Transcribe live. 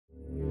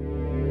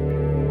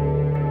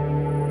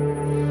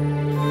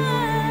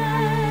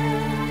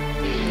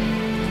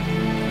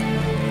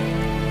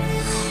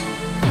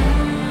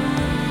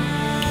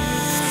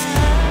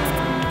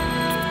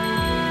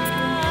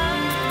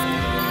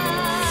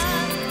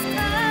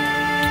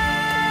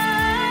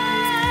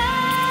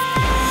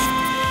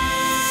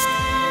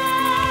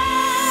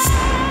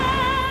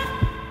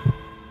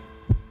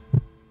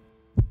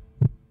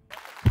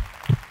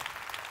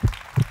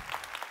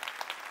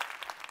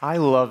I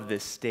love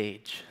this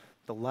stage.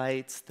 The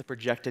lights, the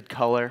projected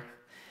color.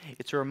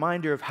 It's a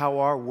reminder of how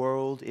our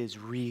world is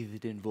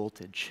wreathed in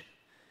voltage.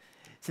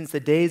 Since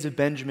the days of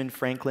Benjamin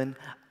Franklin,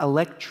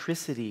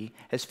 electricity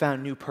has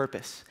found new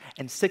purpose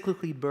and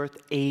cyclically birthed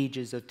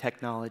ages of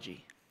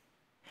technology.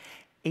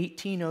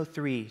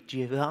 1803,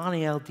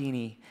 Giovanni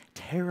Aldini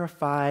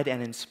terrified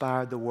and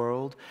inspired the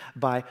world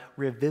by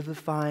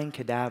revivifying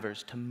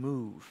cadavers to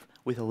move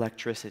with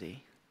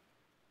electricity.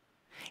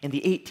 In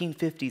the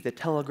 1850s, the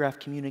telegraph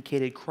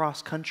communicated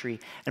cross-country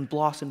and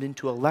blossomed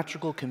into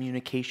electrical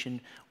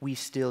communication we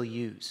still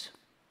use.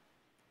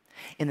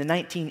 In the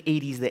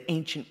 1980s, the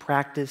ancient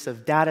practice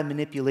of data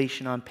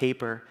manipulation on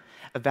paper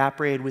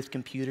evaporated with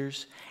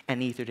computers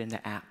and ethered into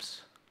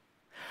apps.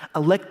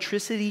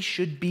 Electricity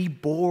should be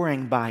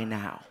boring by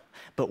now,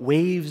 but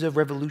waves of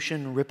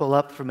revolution ripple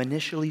up from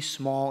initially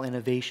small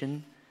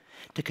innovation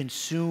to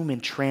consume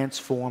and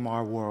transform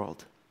our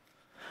world.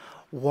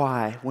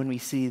 Why, when we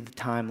see the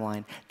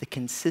timeline, the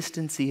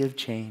consistency of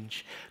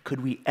change,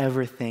 could we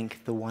ever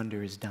think the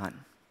wonder is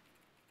done?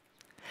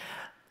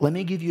 Let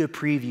me give you a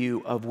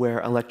preview of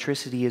where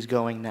electricity is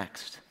going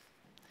next.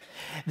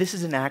 This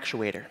is an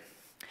actuator.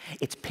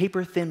 It's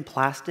paper-thin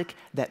plastic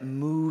that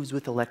moves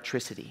with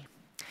electricity.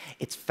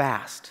 It's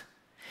fast.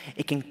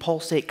 It can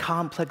pulsate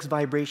complex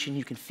vibration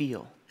you can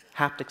feel,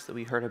 haptics that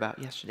we heard about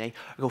yesterday,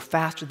 or go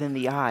faster than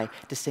the eye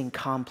to sing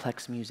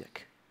complex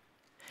music.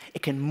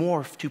 It can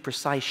morph to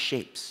precise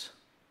shapes.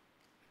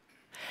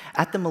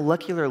 At the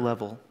molecular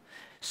level,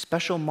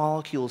 special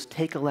molecules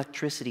take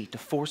electricity to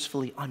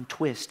forcefully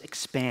untwist,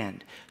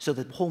 expand, so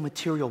that the whole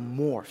material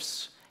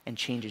morphs and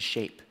changes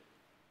shape.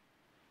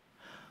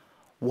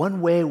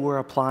 One way we're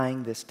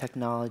applying this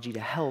technology to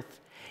health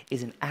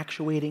is an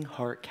actuating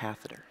heart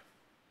catheter.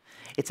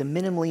 It's a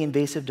minimally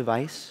invasive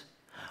device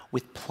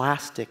with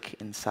plastic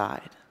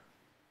inside.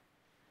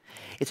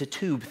 It's a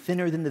tube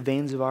thinner than the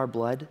veins of our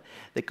blood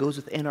that goes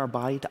within our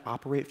body to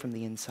operate from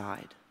the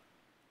inside.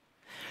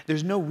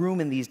 There's no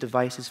room in these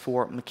devices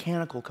for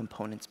mechanical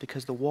components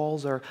because the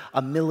walls are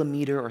a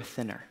millimeter or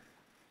thinner.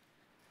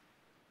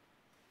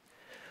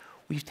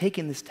 We've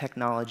taken this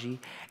technology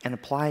and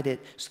applied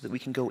it so that we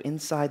can go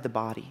inside the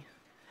body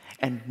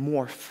and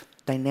morph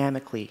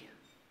dynamically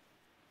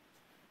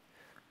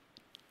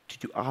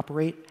to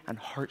operate on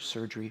heart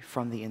surgery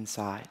from the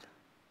inside.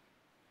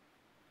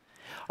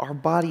 Our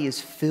body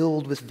is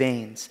filled with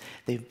veins.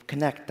 They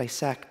connect,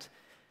 dissect,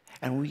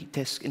 and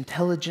to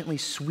intelligently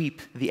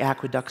sweep the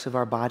aqueducts of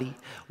our body,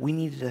 we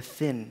needed a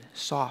thin,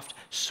 soft,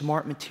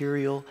 smart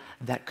material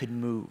that could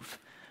move.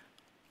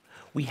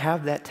 We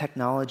have that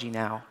technology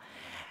now,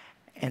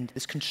 and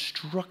this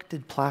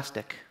constructed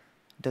plastic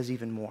does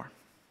even more.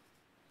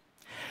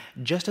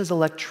 Just as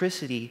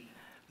electricity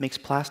makes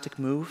plastic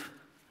move,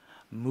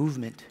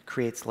 movement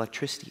creates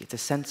electricity. It's a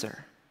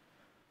sensor,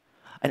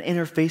 an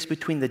interface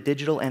between the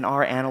digital and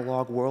our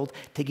analog world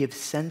to give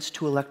sense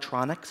to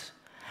electronics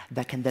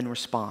that can then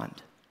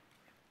respond.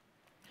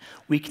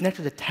 We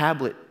connected a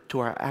tablet to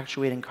our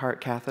actuating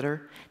heart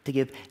catheter to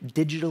give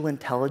digital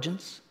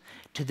intelligence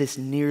to this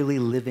nearly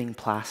living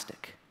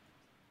plastic.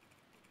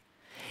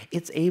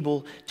 It's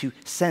able to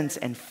sense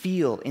and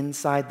feel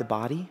inside the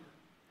body,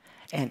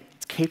 and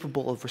it's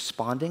capable of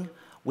responding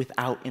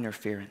without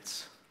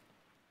interference.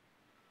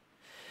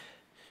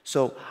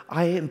 So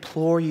I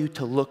implore you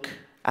to look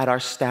at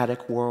our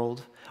static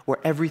world where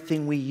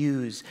everything we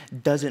use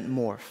doesn't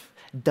morph,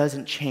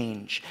 doesn't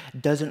change,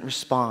 doesn't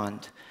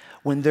respond,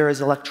 when there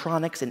is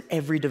electronics in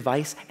every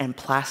device and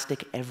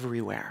plastic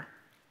everywhere.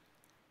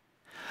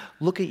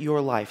 Look at your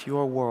life,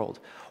 your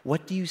world.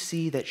 What do you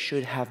see that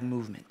should have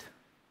movement?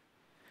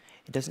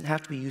 It doesn't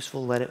have to be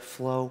useful, let it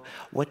flow.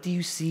 What do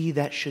you see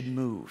that should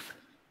move?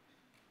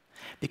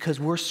 Because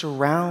we're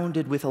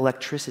surrounded with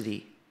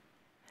electricity,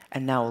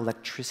 and now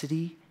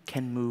electricity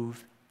can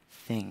move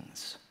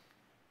things.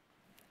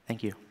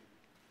 Thank you.